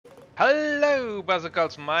Hello,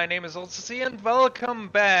 Buzzicles. My name is LCC and welcome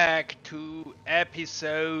back to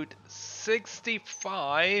episode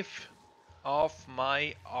 65 of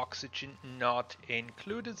my Oxygen Not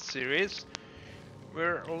Included series,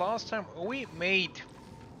 where last time we made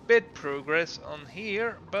bit progress on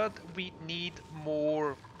here, but we need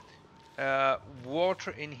more water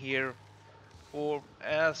in here, or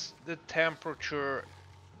as the temperature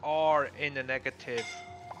are in the negative,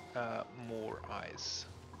 more ice.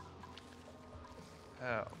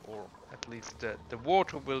 Or at least the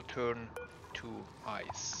water will turn to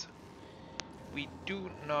ice. We do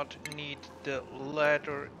not need the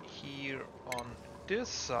ladder here on this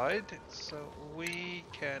side, so we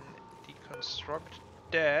can deconstruct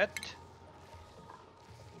that.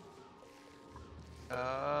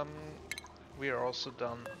 We are also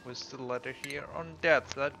done with the ladder here on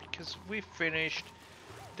that side because we finished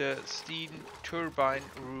the steam turbine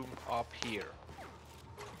room up here.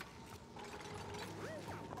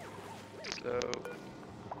 So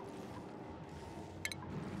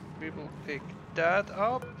we will pick that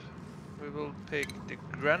up, we will pick the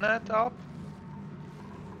granite up,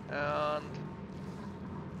 and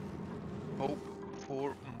hope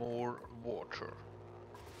for more water.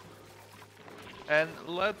 And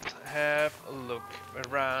let's have a look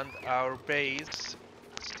around our base,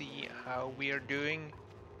 see how we are doing.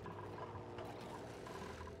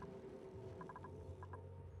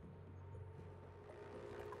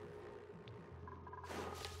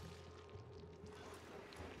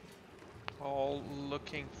 All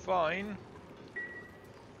looking fine.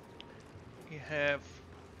 We have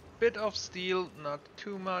a bit of steel, not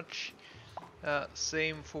too much.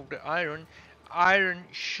 Same for the iron. Iron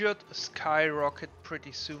should skyrocket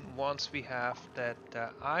pretty soon once we have that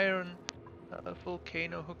iron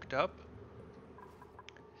volcano hooked up.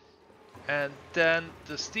 And then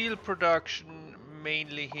the steel production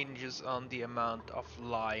mainly hinges on the amount of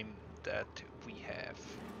lime that we have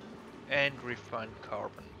and refined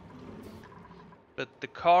carbon. But the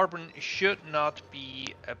carbon should not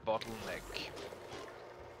be a bottleneck.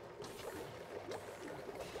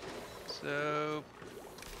 So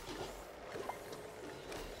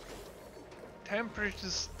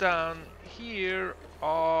temperatures down here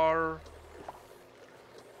are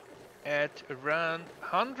at around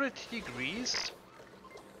 100 degrees.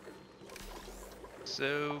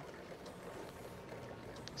 So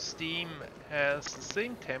steam has the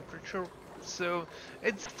same temperature. So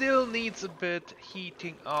it still needs a bit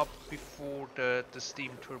heating up before the steam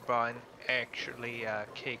turbine actually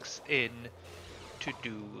kicks in to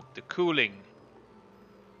do the cooling.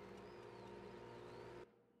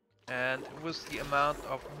 And with the amount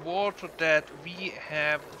of water that we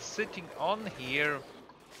have sitting on here,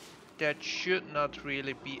 that should not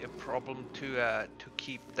really be a problem to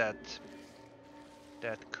keep that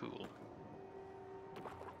cool.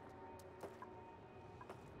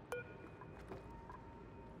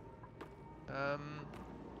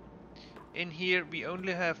 In here we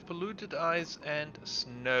only have polluted ice and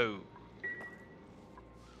snow.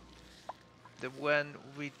 When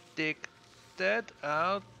we dig that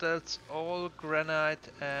out, that's all granite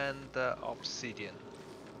and obsidian.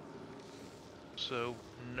 So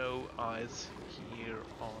no ice here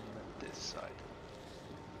on this side.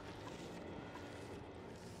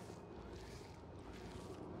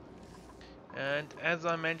 And as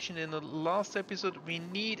I mentioned in the last episode, we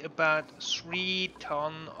need about 3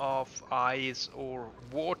 tons of ice or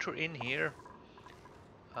water in here,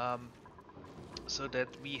 so that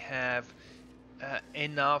we have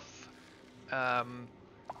enough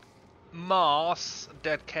mass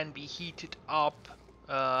that can be heated up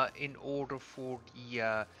in order for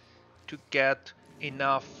the to get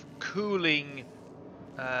enough cooling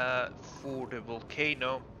for the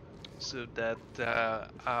volcano, so that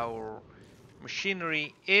our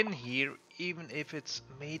machinery in here, even if it's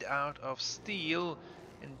made out of steel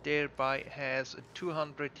and thereby has a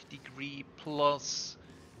 200-degree plus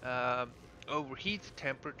overheat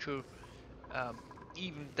temperature,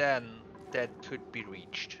 even then that could be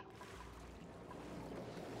reached.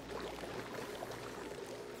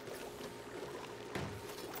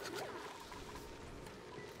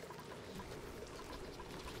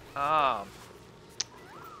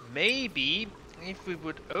 Maybe if we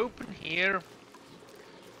would open here,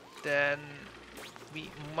 then we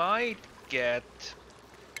might get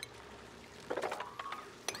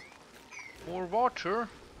more water,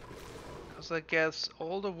 because I guess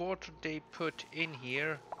all the water they put in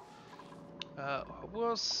here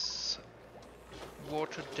was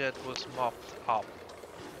water that was mopped up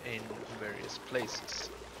in various places.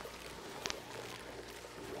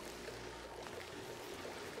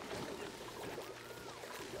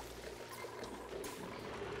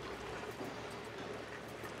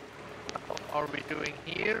 are we doing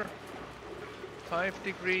here? 5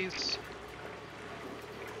 degrees,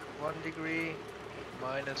 1 degree,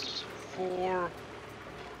 -4.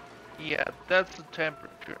 Yeah, that's the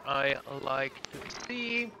temperature I like to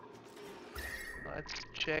see. Let's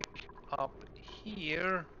check up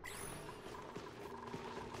here.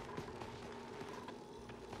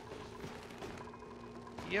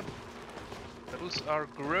 Yep, those are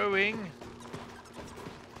growing.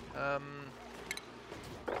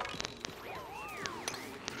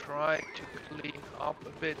 Try to clean up a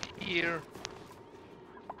bit here.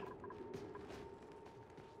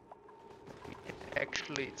 We can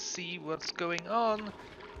actually see what's going on,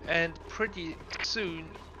 and pretty soon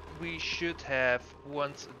we should have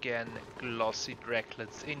once again glossy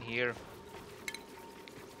draglets in here.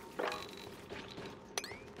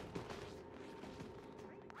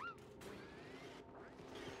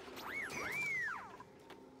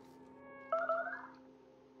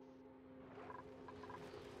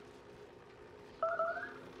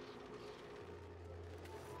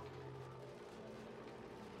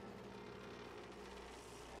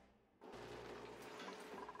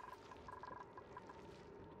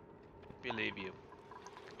 Believe you.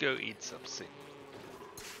 Go eat something.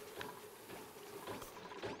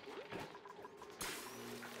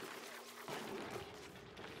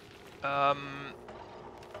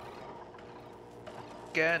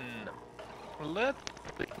 Again, let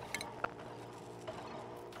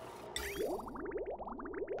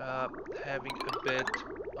having a bit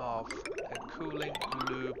of a cooling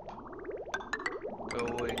loop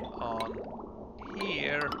going on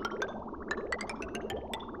here.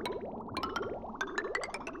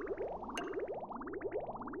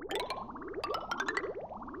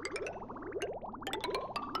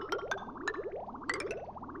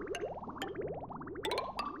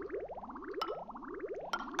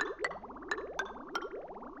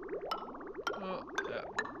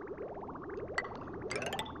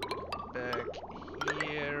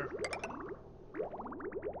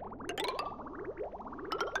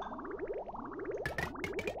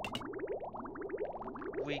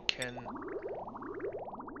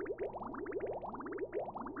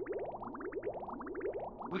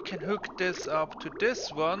 We can hook this up to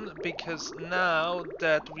this one, because now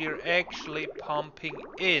that we're actually pumping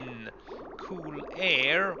in cool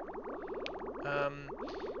air,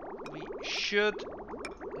 we should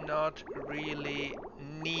not really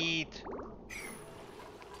need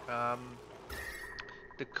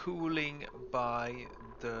the cooling by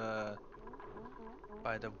the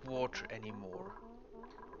water anymore.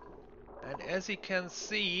 And as you can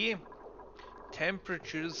see,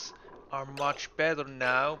 temperatures are much better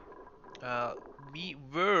now. We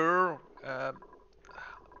were, at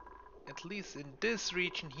least in this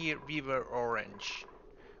region here, we were orange,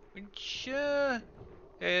 which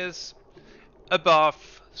is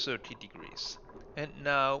above 30 degrees. And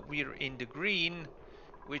now we're in the green,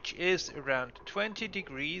 which is around 20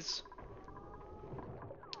 degrees.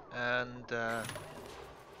 And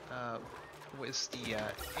with the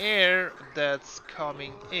air that's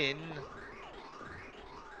coming in,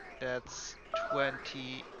 that's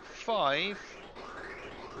 25.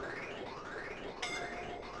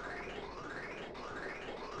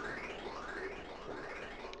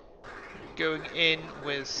 Going in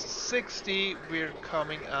with 60, we're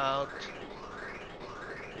coming out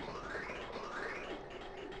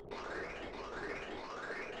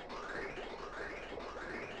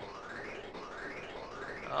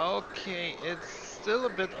okay, it's still a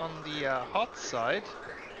bit on the hot side.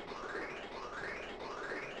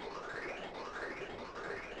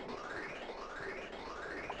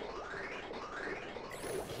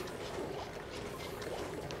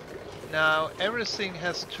 Now everything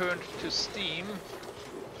has turned to steam,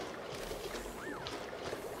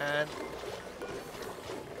 and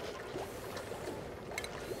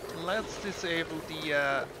let's disable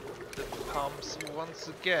the pumps once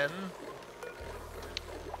again,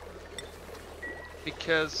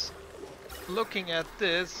 because looking at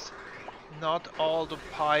this, not all the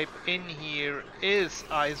pipe in here is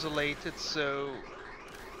isolated, so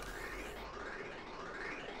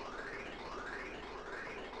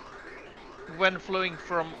when flowing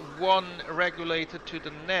from one regulator to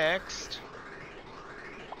the next,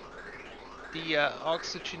 the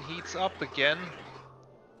oxygen heats up again,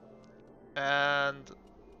 and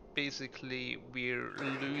basically we're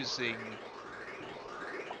losing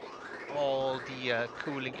all the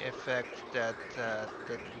cooling effect that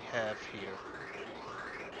we have here.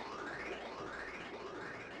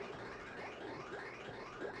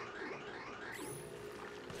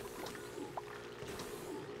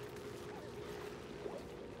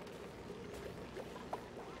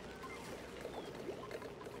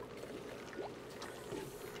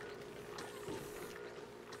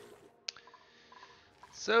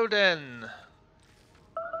 So then,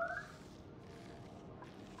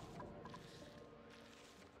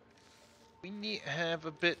 we have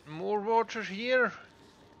a bit more water here,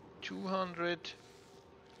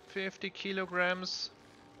 250 kilograms.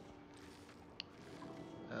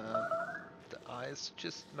 The ice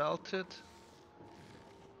just melted,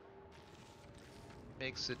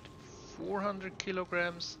 makes it 400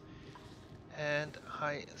 kilograms, and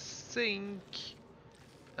I think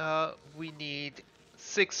we need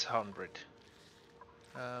 600.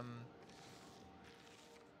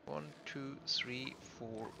 1, 2, 3,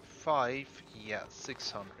 4, 5. Yeah,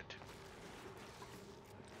 600.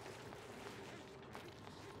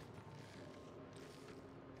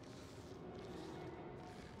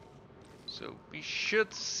 So we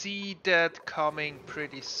should see that coming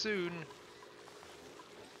pretty soon.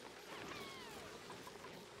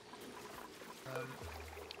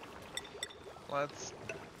 Let's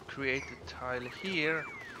create a tile here,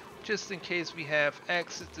 just in case we have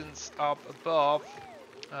accidents up above.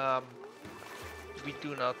 We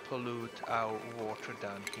do not pollute our water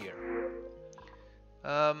down here.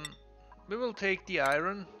 We will take the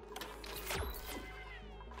iron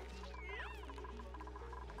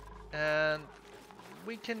and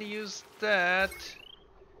we can use that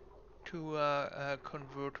to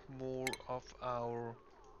convert more of our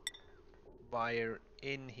wire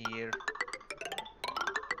in here.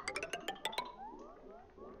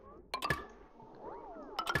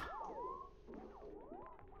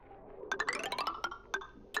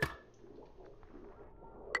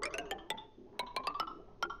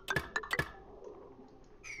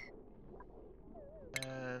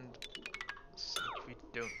 And we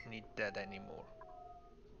don't need that anymore.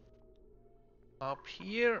 Up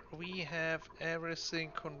here we have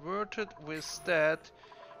everything converted. With that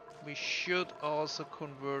we should also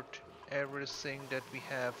convert everything that we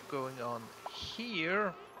have going on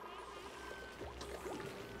here.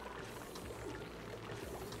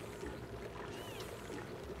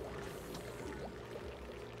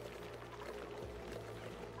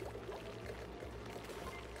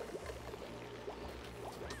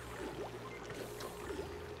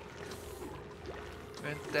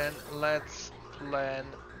 And then let's plan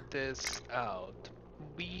this out.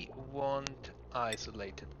 We want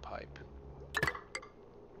isolated pipe.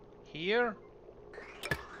 Here.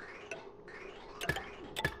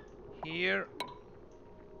 Here.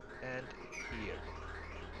 And here.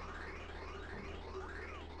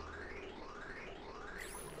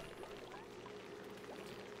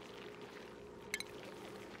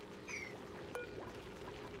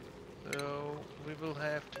 So we will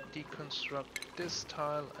have to deconstruct this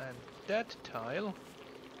tile and that tile.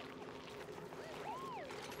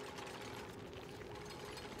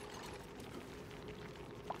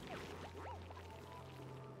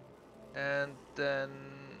 And then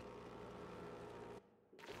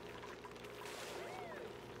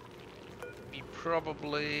we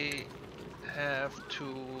probably have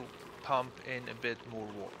to pump in a bit more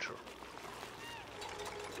water.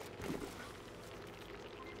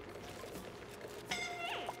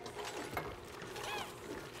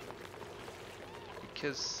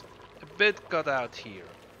 Because a bit got out here.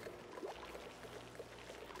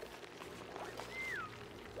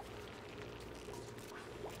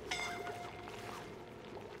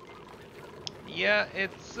 Yeah,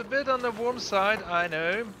 it's a bit on the warm side, I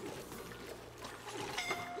know.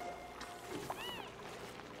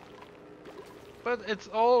 But it's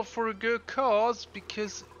all for a good cause,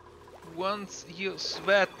 because once you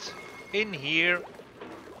sweat in here,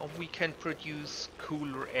 we can produce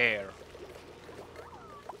cooler air.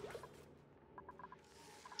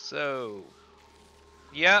 So,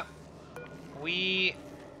 yeah, we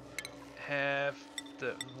have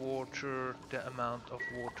the water, the amount of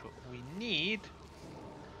water we need.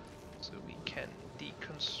 So we can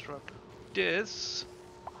deconstruct this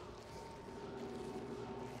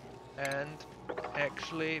and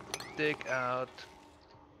actually dig out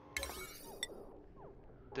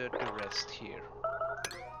the rest here.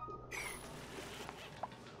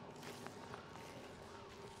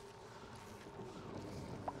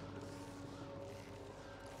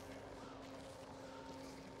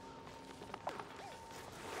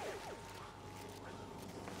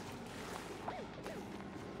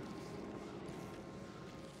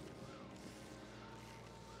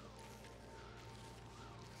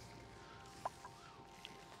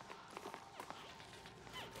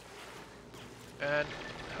 And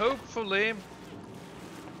hopefully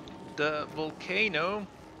the volcano's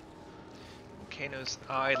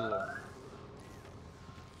idle.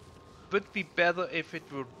 Would be better if it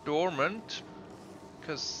were dormant,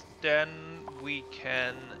 because then we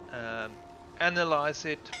can analyze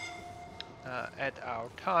it at our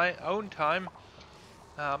own time,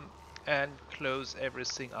 um, and close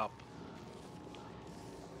everything up.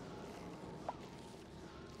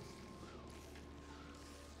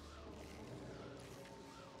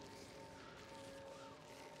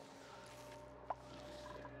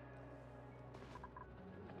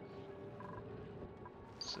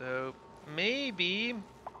 So maybe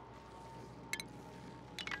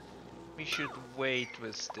we should wait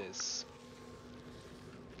with this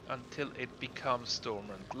until it becomes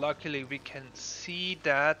dormant. Luckily we can see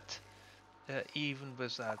that even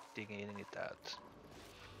without digging it out.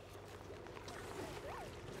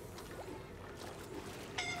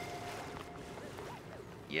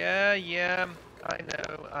 Yeah, I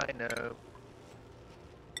know.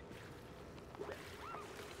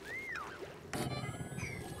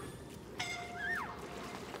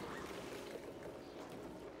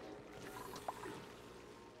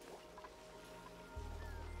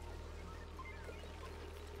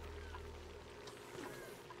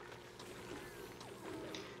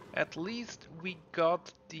 At least we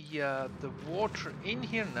got the water in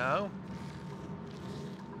here now.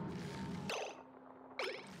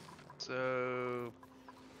 So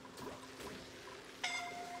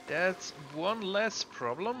that's one less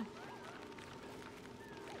problem.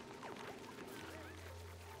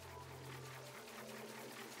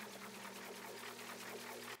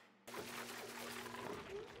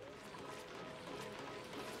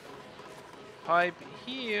 Pipe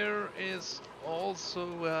here is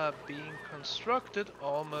also being constructed,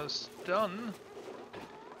 almost done.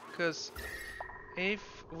 Because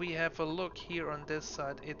if we have a look here on this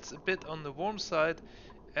side, it's a bit on the warm side,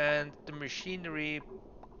 and the machinery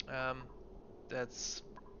that's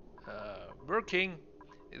working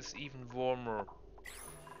is even warmer.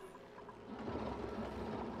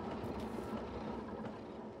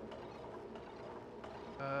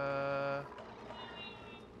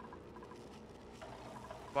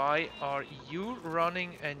 Why are you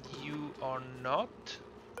running and you are not?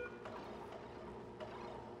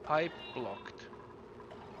 Pipe blocked.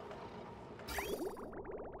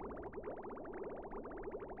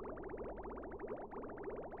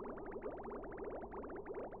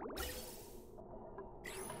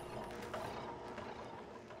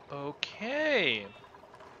 Okay,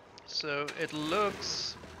 so it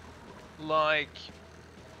looks like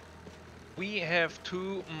we have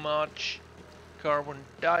too much carbon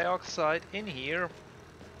dioxide in here.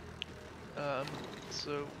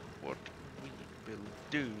 So what we will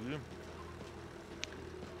do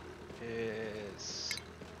is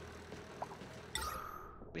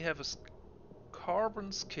we have a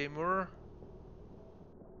carbon skimmer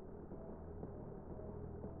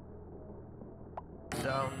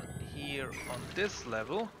down here on this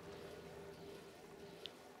level.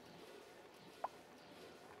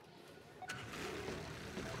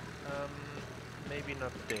 Maybe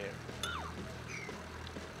not there.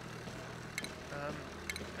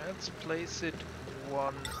 Let's place it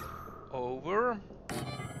one over,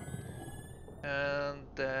 and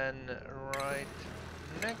then right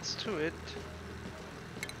next to it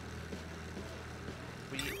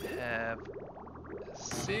we have a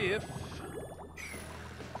sieve.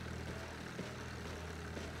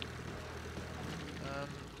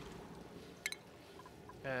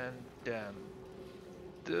 And then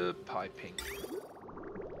the piping.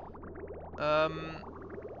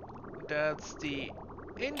 That's the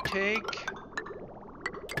intake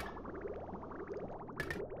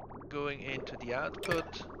going into the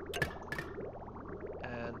output,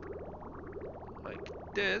 and like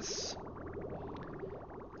this,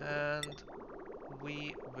 and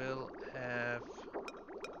we will have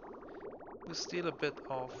we steal a bit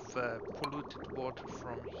of polluted water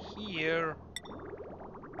from here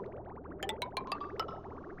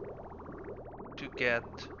to get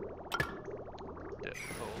the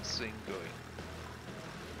whole thing going.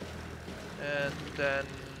 And then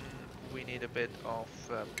we need a bit of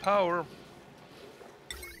power.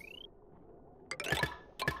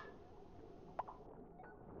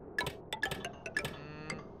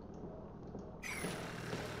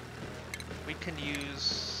 We can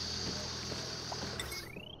use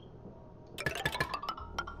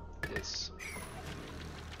this.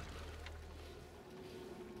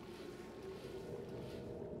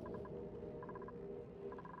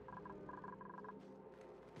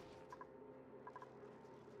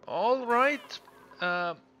 All right.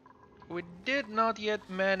 We did not yet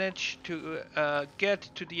manage to get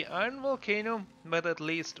to the iron volcano, but at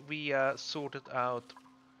least we sorted out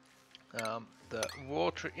the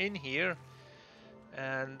water in here.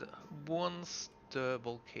 And once the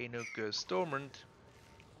volcano goes dormant,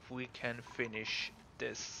 if we can finish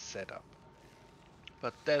this setup.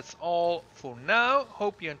 But that's all for now.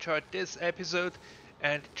 Hope you enjoyed this episode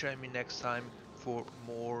and join me next time for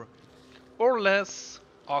more or less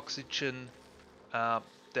oxygen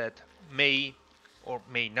that may or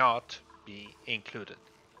may not be included.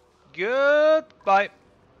 Goodbye.